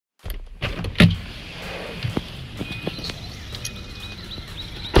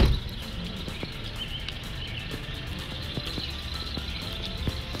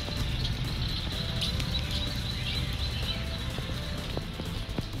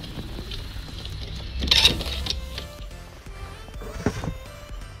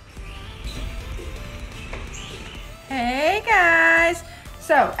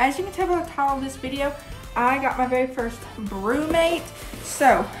So as you can tell by the title of this video, I got my very first Brümate.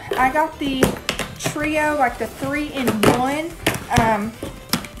 So I got the trio, like the 3-in-1,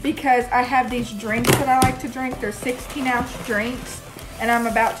 because I have these drinks that I like to drink. They're 16-ounce drinks, and I'm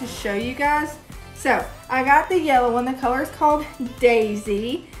about to show you guys. So I got the yellow one. The color is called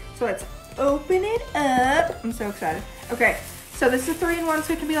Daisy. So let's open it up. I'm so excited. Okay, so this is a 3-in-1,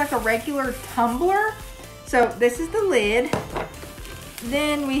 so it can be like a regular tumbler. So this is the lid.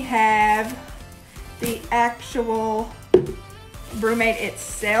 Then we have the actual Brümate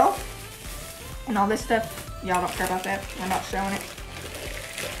itself. And all this stuff, y'all don't care about that. I'm not showing it.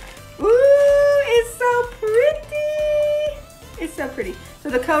 Ooh, it's so pretty. It's so pretty. So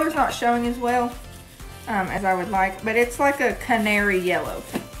the color's not showing as well as I would like, but it's like a canary yellow.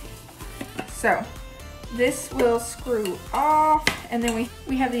 So this will screw off, and then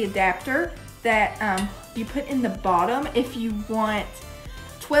we have the adapter that you put in the bottom if you want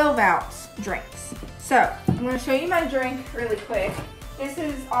 12-ounce drinks. So I'm going to show you my drink really quick. This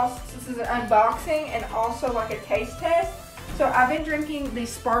is an unboxing and also like a taste test. So I've been drinking these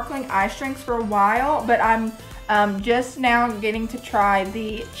sparkling ice drinks for a while, but I'm just now getting to try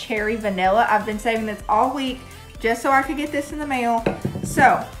the cherry vanilla. I've been saving this all week just so I could get this in the mail.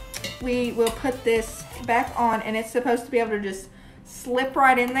 So we will put this back on, and it's supposed to be able to just slip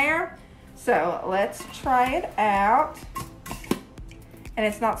right in there. So let's try it out. And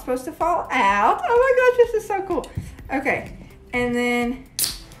it's not supposed to fall out. Oh my gosh, this is so cool. Okay, and then,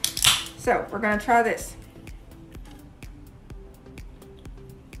 so we're gonna try this.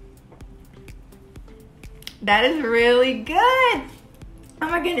 That is really good. Oh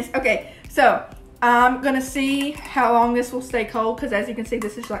my goodness. Okay, so I'm gonna see how long this will stay cold, because as you can see,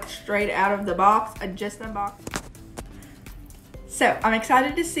 this is like straight out of the box. I just unboxed. So I'm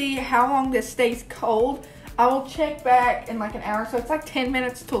excited to see how long this stays cold. I will check back in like an hour, so it's like 10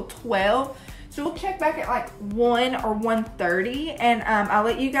 minutes till 12. So we'll check back at like 1 or 1:30, and I'll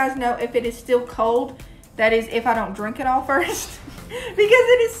let you guys know if it is still cold. That is if I don't drink it all first, because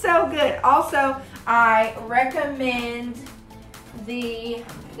it is so good. Also, I recommend this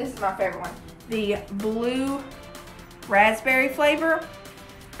is my favorite one, the blue raspberry flavor.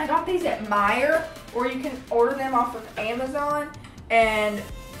 I got these at Meijer, or you can order them off of Amazon, and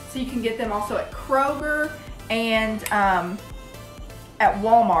so you can get them also at Kroger and at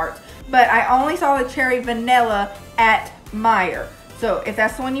Walmart. But I only saw the cherry vanilla at Meijer. So if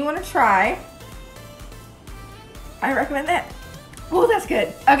that's the one you want to try, I recommend that. Oh, that's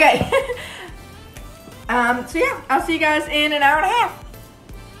good. Okay. So yeah, I'll see you guys in an hour and a half.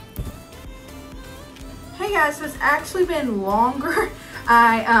 Hey guys, so it's actually been longer.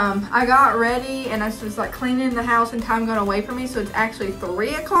 I got ready and I was like cleaning the house and time got away from me, so it's actually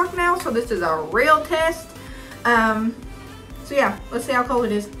 3 o'clock now, so this is a real test. So yeah, let's see how cold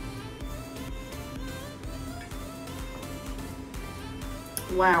it is.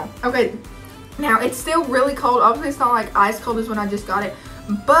 Wow. Okay, now it's still really cold. Obviously it's not like ice cold as when I just got it,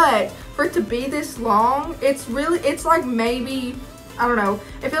 but for it to be this long, it's like maybe, I don't know,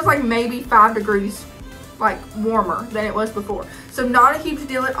 it feels like maybe 5 degrees like warmer than it was before. So not a huge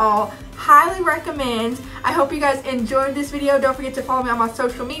deal at all. Highly recommend. I hope you guys enjoyed this video. Don't forget to follow me on my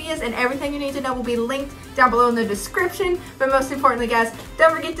social medias, and everything you need to know will be linked down below in the description. But most importantly guys,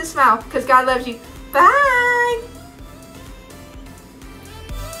 don't forget to smile, because God loves you. Bye.